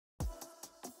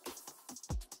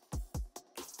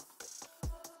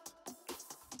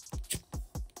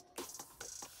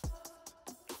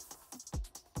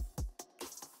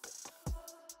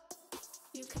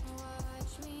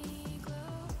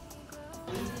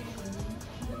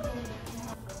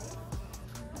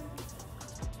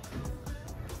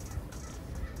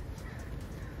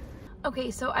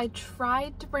Okay, so I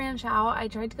tried to branch out. I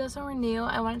tried to go somewhere new.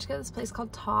 I wanted to go to this place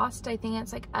called Tossed. I think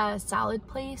it's like a salad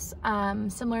place,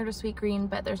 similar to Sweet Green,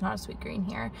 but there's not a Sweet Green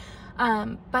here.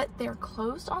 But they're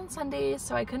closed on Sundays,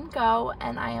 so I couldn't go,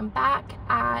 and I am back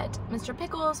at Mr.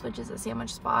 Pickles, which is a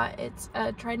sandwich spot. It's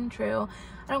a tried and true.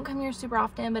 I don't come here super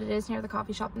often, but it is near the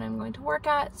coffee shop that I'm going to work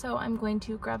at, so I'm going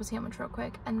to grab a sandwich real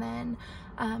quick, and then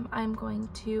I'm going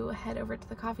to head over to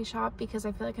the coffee shop because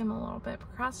I feel like I'm a little bit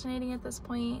procrastinating at this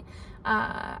point.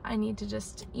 I need to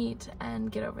just eat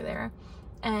and get over there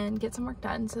and get some work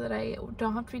done so that I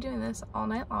don't have to be doing this all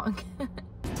night long.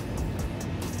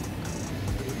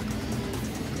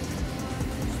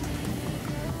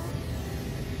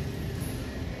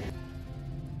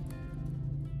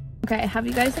 Okay, I have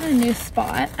you guys in a new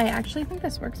spot. I actually think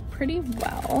this works pretty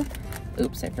well.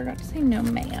 Oops, I forgot to say no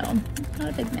mayo. I'm not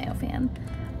a big mayo fan.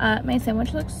 My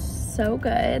sandwich looks so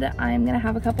good. I'm gonna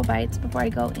have a couple bites before I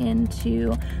go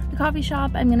into the coffee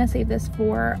shop. I'm gonna save this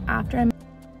for after I'm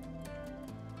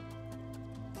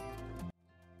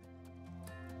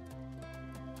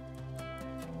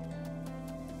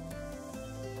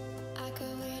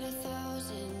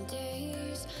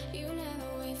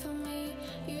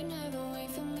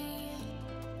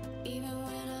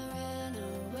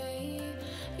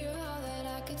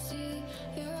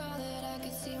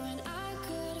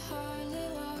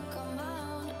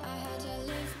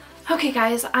Okay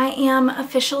guys, I am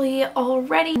officially all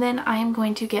ready. Then I am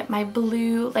going to get my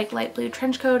blue, like light blue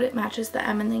trench coat. It matches the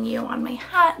M and the U on my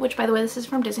hat, which by the way, this is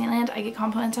from Disneyland. I get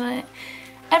compliments on it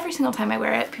every single time I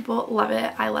wear it. People love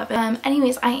it. I love it.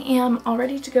 Anyways, I am all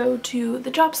ready to go to the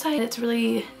job site. It's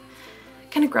really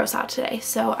kind of gross out today,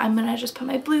 so I'm gonna just put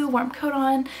my blue warm coat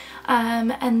on,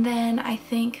 and then I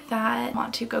think that I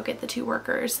want to go get the two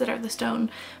workers that are the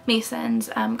stone masons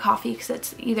coffee, because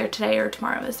it's either today or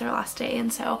tomorrow is their last day,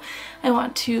 and so I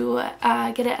want to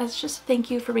get it as just a thank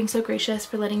you for being so gracious,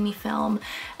 for letting me film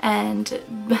and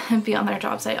be on their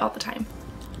job site all the time.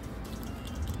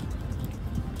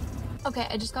 Okay,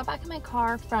 I just got back in my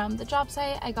car from the job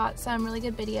site. I got some really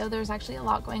good video. There's actually a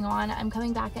lot going on. I'm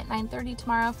coming back at 9:30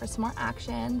 tomorrow for some more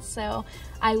action, so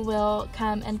I will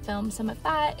come and film some of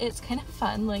that. It's kind of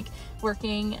fun, like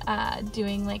working,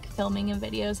 doing like filming and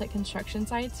videos at construction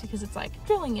sites, because it's like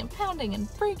drilling and pounding and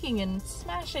breaking and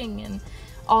smashing and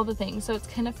all the things, so it's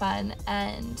kind of fun.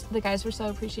 And the guys were so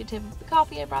appreciative of the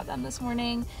coffee I brought them this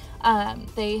morning.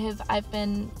 I've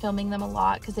been filming them a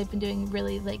lot because they've been doing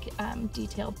really like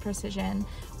detailed precision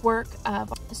work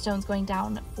of stones going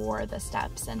down for the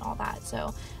steps and all that,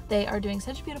 so they are doing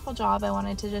such a beautiful job. I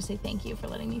wanted to just say thank you for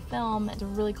letting me film. It's a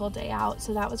really cool day out,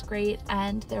 so that was great.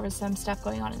 And there was some stuff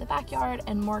going on in the backyard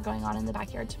and more going on in the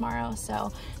backyard tomorrow,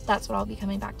 so that's what I'll be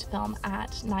coming back to film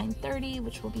at 9:30,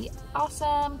 which will be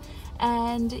awesome.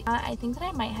 And I think that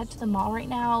I might head to the mall right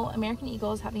now. American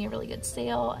Eagle is having a really good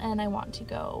sale, and I want to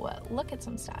go look at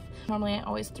some stuff. Normally I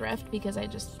always thrift because I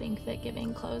just think that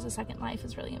giving clothes a second life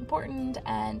is really important,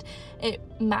 and it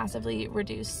massively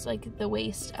reduces like the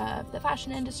waste of the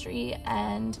fashion industry,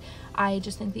 and I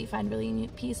just think that you find really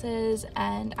unique pieces,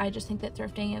 and I just think that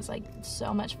thrifting is like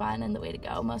so much fun and the way to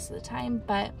go most of the time.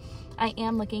 But I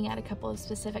am looking at a couple of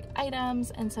specific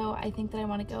items, and so I think that I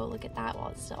want to go look at that while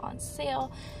it's still on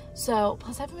sale. So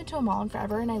plus I haven't been to a mall in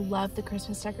forever, and I love the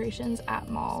Christmas decorations at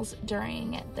malls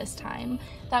during this time.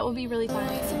 That will be really fun.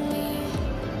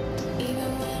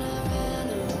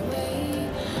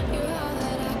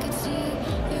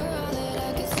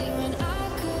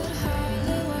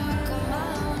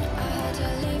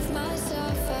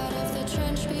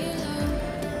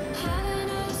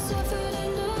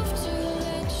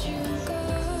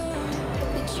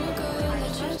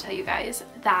 You guys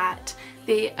that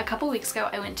a couple weeks ago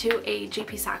I went to a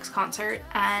SAXE concert,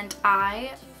 and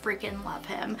I freaking love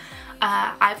him.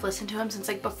 I've listened to him since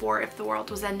like before If the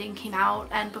World Was Ending came out,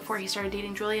 and before he started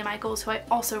dating Julia Michaels, who I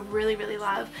also really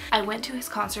love. I went to his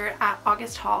concert at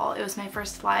August Hall. It was my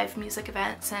first live music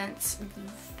event since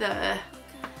the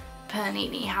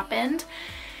Panini happened,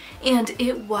 and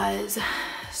it was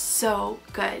so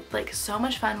good, like so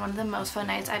much fun. One of the most fun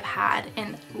nights I've had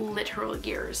in literal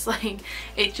years. Like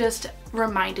it just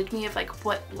reminded me of like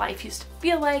what life used to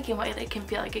feel like and what it can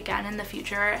feel like again in the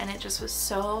future, and it just was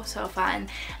so fun.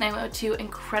 And I went with two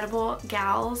incredible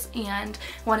gals, and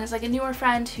one is like a newer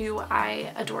friend who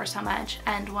I adore so much,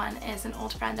 and one is an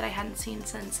old friend that I hadn't seen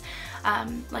since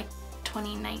like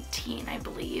 2019, I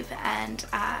believe. And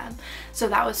so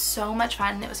that was so much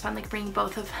fun. It was fun like bringing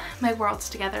both of my worlds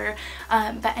together.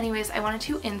 But anyways, I wanted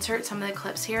to insert some of the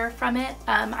clips here from it.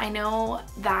 I know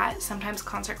that sometimes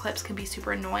concert clips can be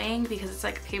super annoying because it's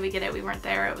like, okay, we get it, we weren't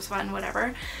there, it was fun,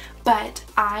 whatever. But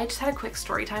I just had a quick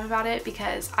story time about it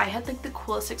because I had like the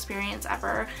coolest experience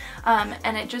ever,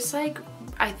 and it just like,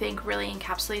 I think really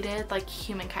encapsulated like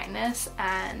human kindness,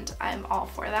 and I'm all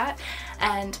for that.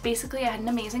 And basically I had an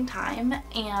amazing time,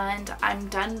 and I'm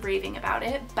done raving about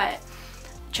it, but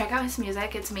check out his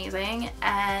music, it's amazing,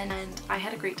 and I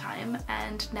had a great time.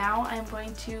 And now I'm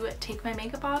going to take my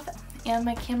makeup off, and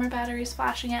my camera battery is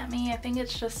flashing at me. I think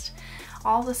it's just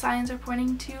all the signs are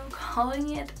pointing to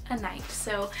calling it a night.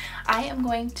 So I am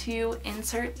going to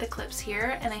insert the clips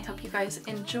here, and I hope you guys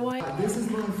enjoy. This is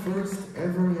my first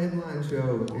ever headline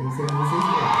show in San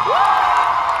Francisco.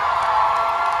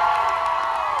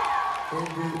 And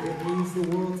it means the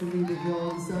world to me that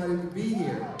y'all decided to be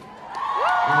here.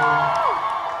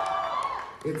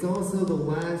 It's also the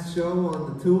last show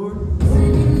on the tour.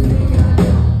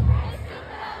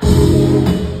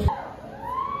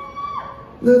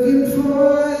 Looking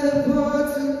for the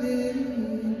parts of me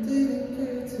you didn't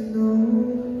get to know.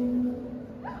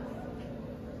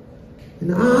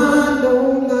 And I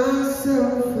know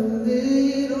myself a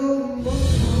little more.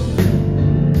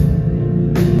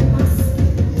 My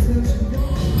skin touching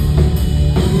your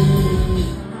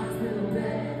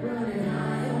running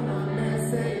high on my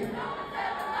message.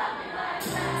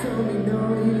 Tell me no,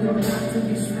 you don't have to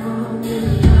be strong.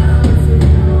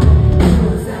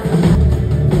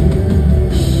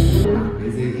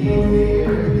 Is it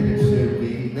easier than it should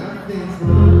be? Nothing's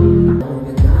wrong.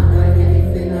 Not like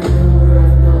anything I know or I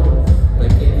know.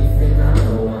 Like anything I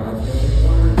know I've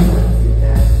done.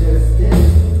 That's just it.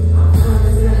 I'm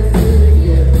honest that it's gonna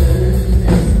get better than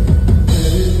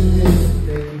this.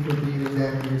 Thank you for being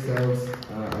exactly yourselves.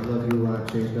 I love you a lot.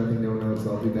 Change nothing, no notes.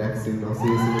 I'll be back soon. I'll see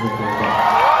you soon.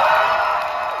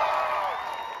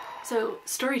 So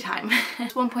story time.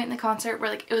 At one point in the concert where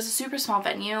like it was a super small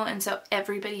venue, and so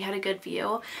everybody had a good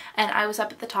view, and I was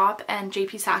up at the top, and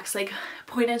JP SAXE like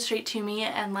pointed straight to me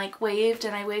and like waved,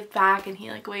 and I waved back, and he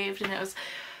like waved, and it was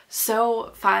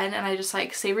so fun. And I just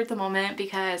like savored the moment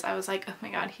because I was like, oh my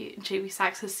god, JP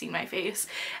SAXE has seen my face.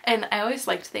 And I always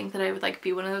like to think that I would like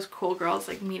be one of those cool girls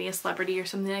like meeting a celebrity or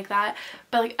something like that,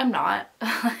 but like I'm not.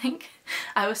 Like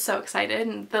I was so excited,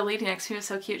 and the lady next to me was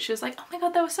so cute. She was like, oh my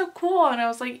god, that was so cool. And I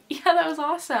was like, yeah, that was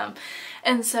awesome.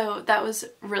 And so that was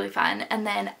really fun. And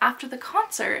then after the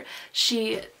concert,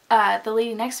 the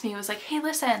lady next to me was like, hey,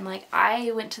 listen, like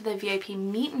I went to the VIP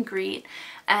meet and greet,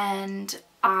 and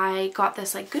I got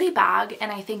this like goodie bag,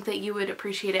 and I think that you would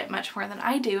appreciate it much more than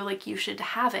I do. Like you should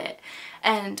have it.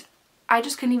 And I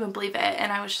just couldn't even believe it,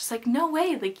 and I was just like, no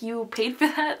way, like you paid for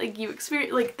that, like you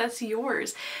experienced, like that's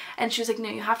yours. And she was like, no,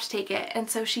 you have to take it. And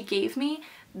so she gave me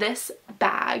this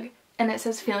bag, and it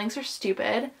says feelings are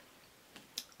stupid.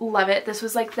 Love it. This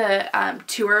was like the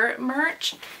tour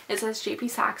merch. It says JP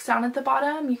SAXE down at the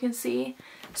bottom, you can see.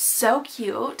 So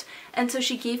cute. And so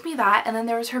she gave me that, and then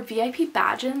there was her VIP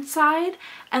badge inside,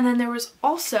 and then there was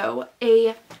also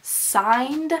a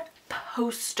signed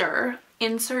poster.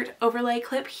 Insert overlay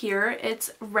clip here. It's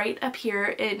right up here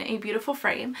in a beautiful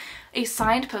frame. A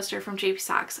signed poster from JP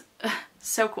SAXE.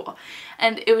 So cool.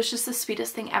 And it was just the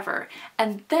sweetest thing ever.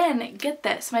 And then, get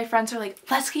this, my friends are like,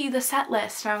 let's get you the set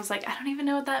list. And I was like, I don't even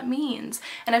know what that means.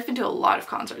 And I've been to a lot of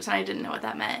concerts, and I didn't know what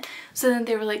that meant. So then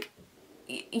they were like,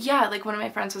 yeah, like one of my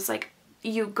friends was like,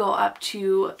 you go up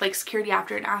to like security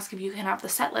after and ask if you can have the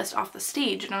set list off the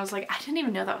stage. And I was like, I didn't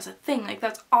even know that was a thing. Like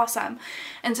that's awesome.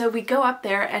 And so we go up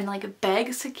there and like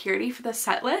beg security for the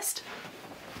set list.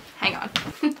 Hang on.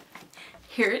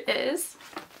 Here it is.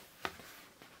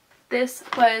 This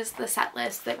was the set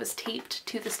list that was taped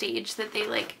to the stage that they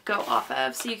like go off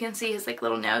of. So you can see his like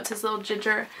little notes, his little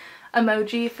ginger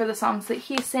emoji for the songs that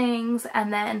he sings,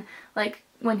 and then like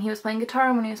when he was playing guitar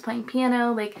and when he was playing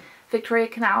piano, like Victoria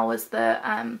Canal was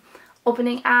the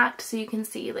opening act, so you can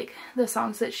see like the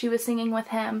songs that she was singing with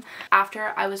him.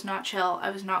 After I was not chill, I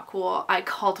was not cool, I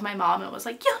called my mom and was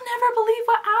like, you'll never believe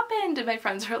what happened. And my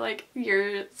friends were like,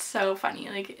 you're so funny.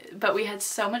 Like, but we had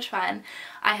so much fun.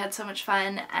 I had so much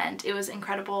fun, and it was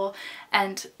incredible.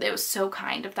 And it was so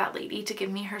kind of that lady to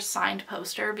give me her signed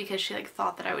poster because she like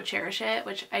thought that I would cherish it,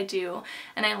 which I do,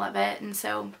 and I love it. And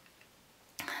so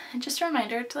just a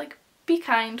reminder to like be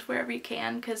kind wherever you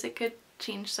can, because it could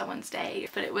change someone's day.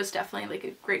 But it was definitely like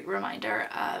a great reminder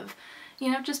of,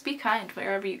 you know, just be kind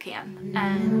wherever you can.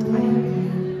 And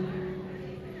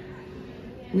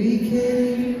we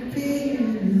can be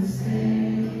the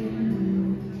same.